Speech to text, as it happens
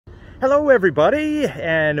Hello everybody,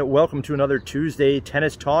 and welcome to another Tuesday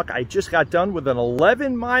Tennis Talk. I just got done with an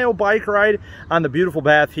 11-mile bike ride on the beautiful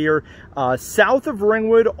path here, south of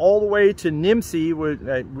Ringwood, all the way to Nimsey.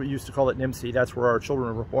 We used to call it Nimsey. That's where our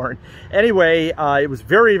children were born. Anyway, it was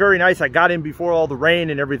very, very nice. I got in before all the rain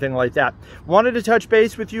and everything like that. Wanted to touch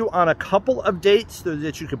base with you on a couple of dates so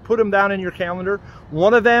that you could put them down in your calendar.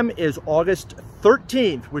 One of them is August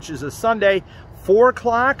 13th, which is a Sunday, 4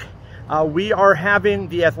 o'clock. We are having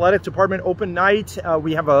the athletic department open night.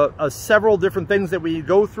 We have several different things that we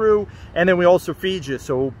go through, and then we also feed you.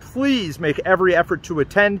 So please make every effort to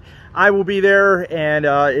attend. I will be there, and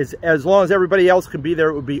as long as everybody else can be there,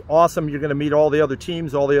 it would be awesome. You're going to meet all the other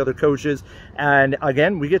teams, all the other coaches, and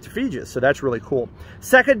again, we get to feed you, so that's really cool.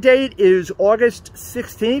 Second date is August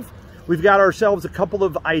 16th. We've got ourselves a couple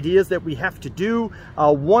of ideas that we have to do.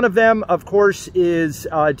 One of them, of course, is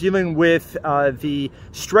dealing with the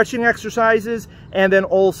stretching exercises and then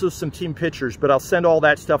also some team pictures, but I'll send all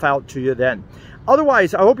that stuff out to you then.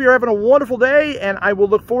 Otherwise, I hope you're having a wonderful day, and I will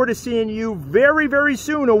look forward to seeing you very, very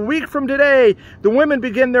soon. A week from today, the women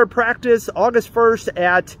begin their practice August 1st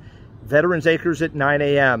at Veterans Acres at 9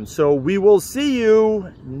 a.m. So we will see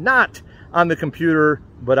you not on the computer,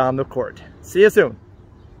 but on the court. See you soon.